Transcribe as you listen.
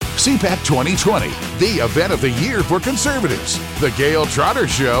CPAC 2020, the event of the year for conservatives. The Gail Trotter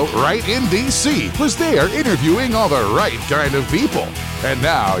Show, right in D.C., was there interviewing all the right kind of people. And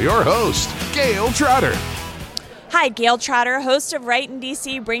now, your host, Gail Trotter. Hi, Gail Trotter, host of Right in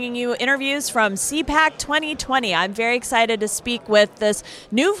D.C., bringing you interviews from CPAC 2020. I'm very excited to speak with this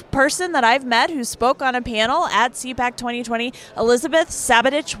new person that I've met who spoke on a panel at CPAC 2020, Elizabeth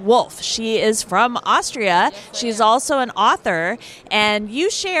Sabadich-Wolf. She is from Austria. She's also an author, and you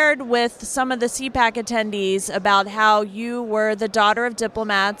shared with some of the CPAC attendees about how you were the daughter of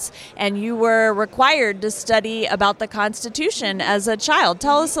diplomats and you were required to study about the Constitution as a child.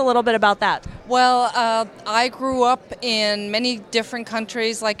 Tell us a little bit about that. Well, I grew up in many different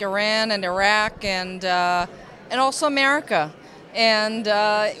countries like Iran and Iraq and also America. And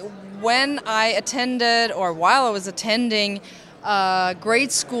when I attended, or while I was attending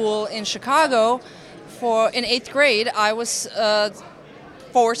grade school in Chicago, in 8th grade, I was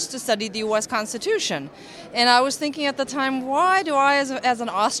forced to study the U.S. Constitution. And I was thinking at the time, why do I, as an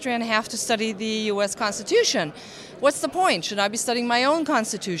Austrian, have to study the U.S. Constitution? What's the point? Should I be studying my own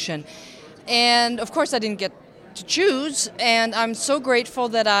Constitution? And of course I didn't get to choose, and I'm so grateful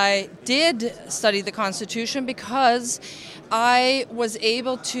that I did study the Constitution because I was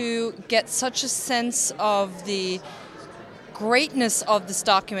able to get such a sense of the greatness of this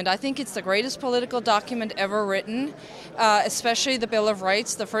document. I think it's the greatest political document ever written, especially the Bill of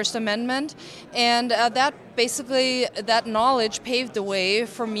Rights, the First Amendment, and that knowledge paved the way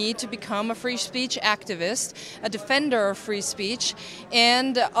for me to become a free speech activist, a defender of free speech,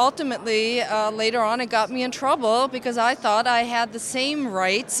 and ultimately later on it got me in trouble because I thought I had the same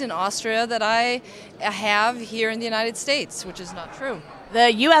rights in Austria that I have here in the United States, which is not true.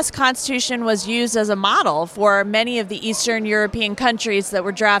 The U.S. Constitution was used as a model for many of the Eastern European countries that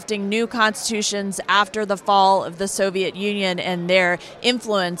were drafting new constitutions after the fall of the Soviet Union and their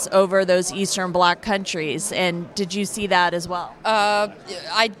influence over those Eastern Bloc countries. And did you see that as well?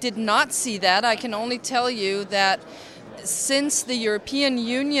 I did not see that. I can only tell you that since the European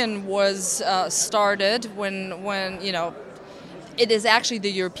Union was started, when it is actually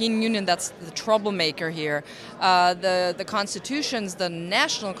the European Union that's the troublemaker here. The constitutions, the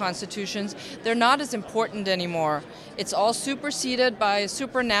national constitutions, they're not as important anymore. It's all superseded by a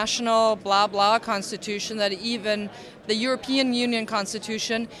supranational blah blah constitution that even the European Union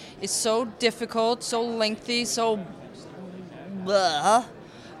constitution is so difficult, so lengthy, so blah,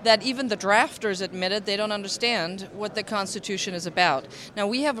 that even the drafters admitted they don't understand what the Constitution is about. Now,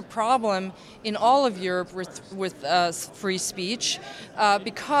 we have a problem in all of Europe with free speech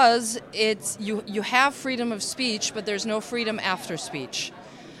because you have freedom of speech, but there's no freedom after speech.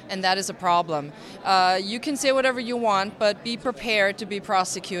 And that is a problem. You can say whatever you want, but be prepared to be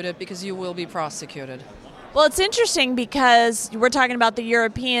prosecuted because you will be prosecuted. Well, it's interesting because we're talking about the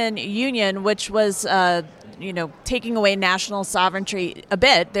European Union, which was taking away national sovereignty a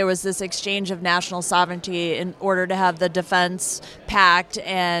bit. There was this exchange of national sovereignty in order to have the defense pact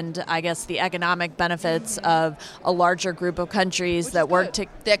and, I guess, the economic benefits of a larger group of countries that work to...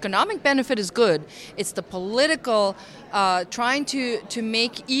 The economic benefit is good. It's the political trying to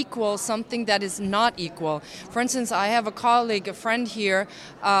make equal something that is not equal. For instance, I have a colleague, a friend here,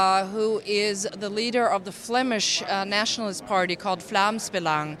 who is the leader of the Flemish Nationalist Party called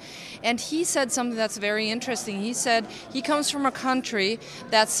Vlaams-Belang. And he said something that's very interesting. He said he comes from a country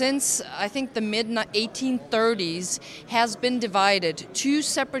that since, I think, the mid-1830s has been divided. Two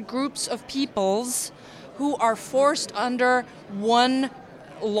separate groups of peoples who are forced under one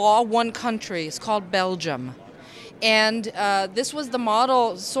law, one country. It's called Belgium. And this was the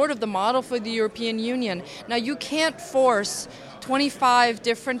model, sort of the model for the European Union. Now, you can't force 25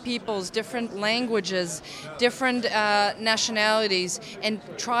 different peoples, different languages, different nationalities, and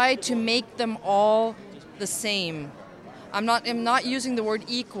try to make them all the same. I'm not using the word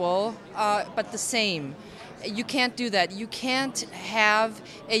equal, but the same. You can't do that. You can't have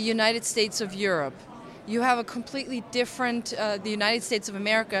a United States of Europe. You have a completely different, the United States of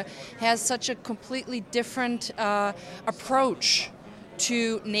America has such a completely different approach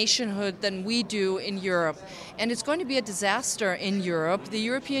to nationhood than we do in Europe. And it's going to be a disaster in Europe. The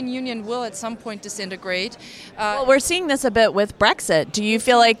European Union will at some point disintegrate. Well, we're seeing this a bit with Brexit. Do you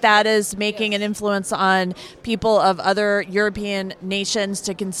feel like that is making an influence on people of other European nations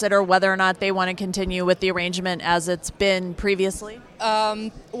to consider whether or not they want to continue with the arrangement as it's been previously?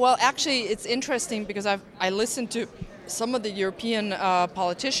 Well, actually, it's interesting because I listened to some of the European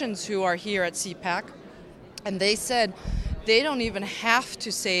politicians who are here at CPAC, and they said they don't even have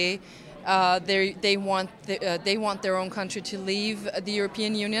to say They want their own country to leave the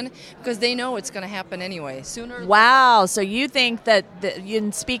European Union because they know it's going to happen anyway. Sooner. Wow. So you think that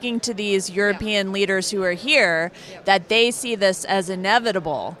in speaking to these European leaders who are here, that they see this as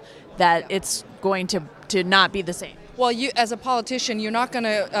inevitable, that it's going to not be the same? Well, you, as a politician, you're not going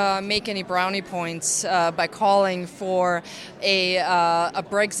to make any brownie points by calling for a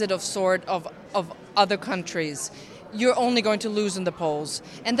Brexit of sort of other countries. You're only going to lose in the polls.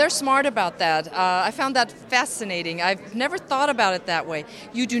 And they're smart about that. I found that fascinating. I've never thought about it that way.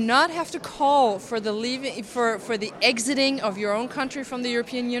 You do not have to call for the leaving, for the exiting of your own country from the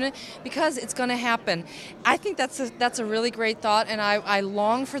European Union because it's going to happen. I think that's a really great thought, and I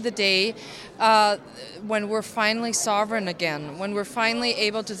long for the day when we're finally sovereign again, when we're finally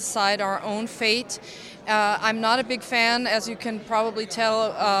able to decide our own fate. I'm not a big fan, as you can probably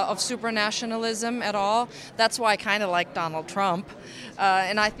tell, of supranationalism at all. That's why I kind of like Donald Trump.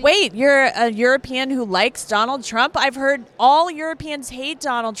 And I think Wait, you're a European who likes Donald Trump? I've heard all Europeans hate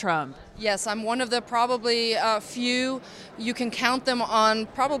Donald Trump. Yes, I'm one of the probably few. You can count them on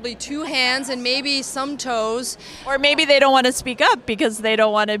probably two hands and maybe some toes. Or maybe they don't want to speak up because they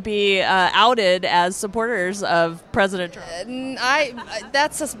don't want to be outed as supporters of President Trump.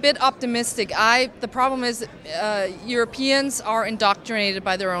 That's a bit optimistic. The problem is Europeans are indoctrinated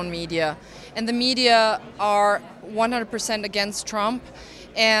by their own media, and the media are 100% against Trump.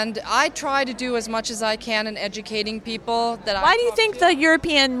 And I try to do as much as I can in educating people. Why do you think the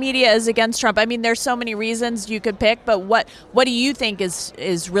European media is against Trump? I mean, there's so many reasons you could pick, but what do you think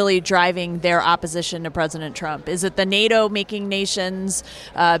is really driving their opposition to President Trump? Is it the NATO making nations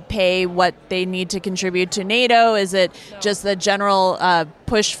pay what they need to contribute to NATO? Is it just the general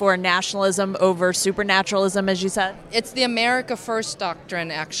push for nationalism over supernaturalism, as you said? It's the America First doctrine,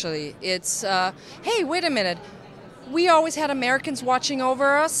 actually. It's, hey, wait a minute. We always had Americans watching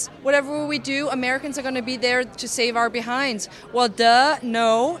over us. Whatever we do, Americans are going to be there to save our behinds. Well,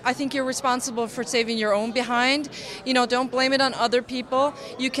 no. I think you're responsible for saving your own behind. Don't blame it on other people.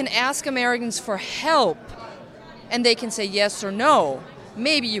 You can ask Americans for help, and they can say yes or no.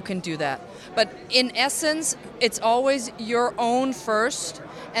 Maybe you can do that. But in essence, it's always your own first,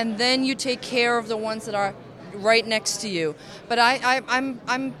 and then you take care of the ones that are right next to you. But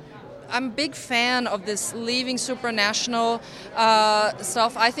I'm a big fan of this leaving supranational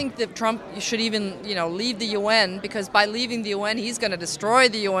stuff. I think that Trump should even, leave the UN, because by leaving the UN, he's going to destroy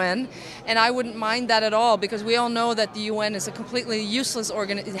the UN, and I wouldn't mind that at all, because we all know that the UN is a completely useless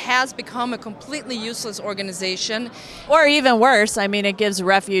it has become a completely useless organization. Or even worse, I mean, it gives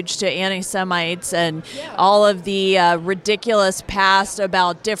refuge to anti-Semites and all of the ridiculous past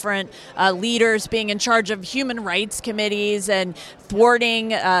about different leaders being in charge of human rights committees and thwarting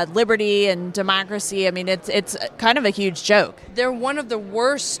liberty and democracy. I mean, it's kind of a huge joke. They're one of the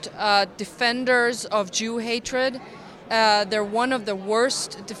worst defenders of Jew hatred. They're one of the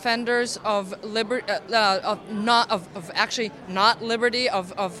worst defenders of liberty, not liberty,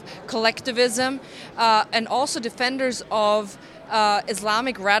 of collectivism, and also defenders of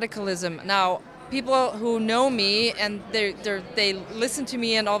Islamic radicalism. Now, people who know me and they listen to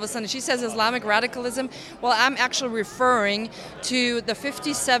me, and all of a sudden she says Islamic radicalism. Well, I'm actually referring to the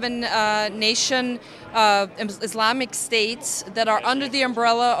 57 nation Islamic states that are under the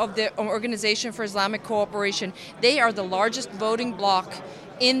umbrella of the Organization for Islamic Cooperation. They are the largest voting bloc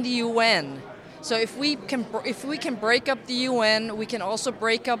in the UN. So if we can break up the UN, we can also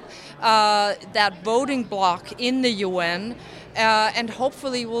break up that voting bloc in the UN, and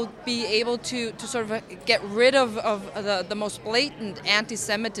hopefully we'll be able to sort of get rid of the most blatant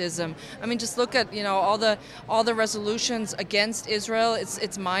anti-Semitism. I mean, just look at all the resolutions against Israel.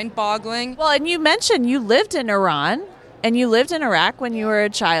 It's mind-boggling. Well, and you mentioned you lived in Iran. And you lived in Iraq when you were a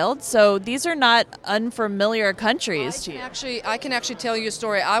child, so these are not unfamiliar countries to you. I can actually tell you a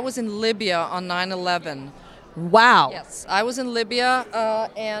story. I was in Libya on 9/11. Wow. Yes, I was in Libya,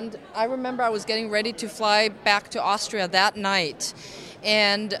 and I remember I was getting ready to fly back to Austria that night.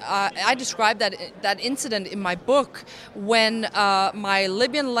 And I described that incident in my book when my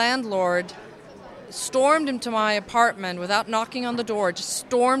Libyan landlord stormed into my apartment without knocking on the door, just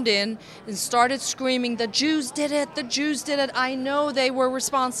stormed in and started screaming, "The Jews did it, the Jews did it, I know they were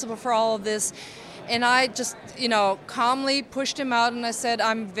responsible for all of this." And I just, calmly pushed him out, and I said,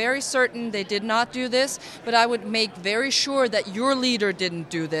 "I'm very certain they did not do this, but I would make very sure that your leader didn't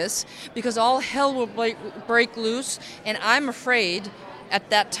do this, because all hell will break loose, and I'm afraid at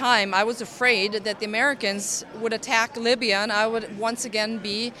that time, I was afraid that the Americans would attack Libya, and I would once again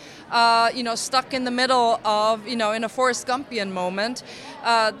be, stuck in the middle of, in a Forrest Gumpian moment.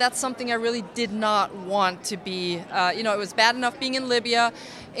 That's something I really did not want to be. It was bad enough being in Libya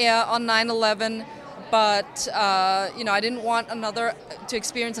on 9/11, but I didn't want to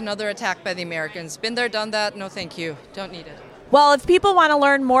experience another attack by the Americans. Been there, done that. No, thank you. Don't need it. Well, if people want to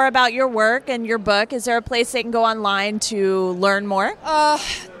learn more about your work and your book, is there a place they can go online to learn more?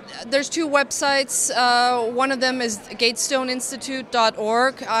 There's 2 websites. One of them is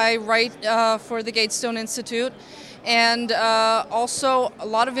gatestoneinstitute.org. I write for the Gatestone Institute. And also a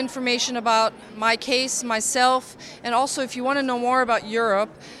lot of information about my case, myself, and also if you want to know more about Europe,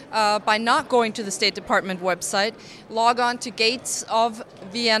 by not going to the State Department website, log on to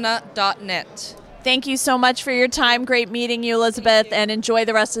gatesofvienna.net. Thank you so much for your time. Great meeting you, Elizabeth, and enjoy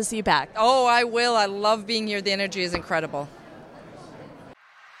the rest of CPAC. Oh, I will. I love being here. The energy is incredible.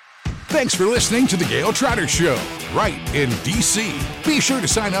 Thanks for listening to The Gail Trotter Show, right in D.C. Be sure to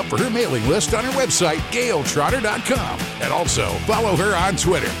sign up for her mailing list on her website, GailTrotter.com. And also follow her on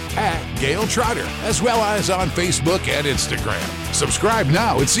Twitter, @GailTrotter, as well as on Facebook and Instagram. Subscribe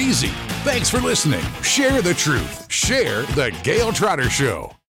now. It's easy. Thanks for listening. Share the truth. Share The Gail Trotter Show.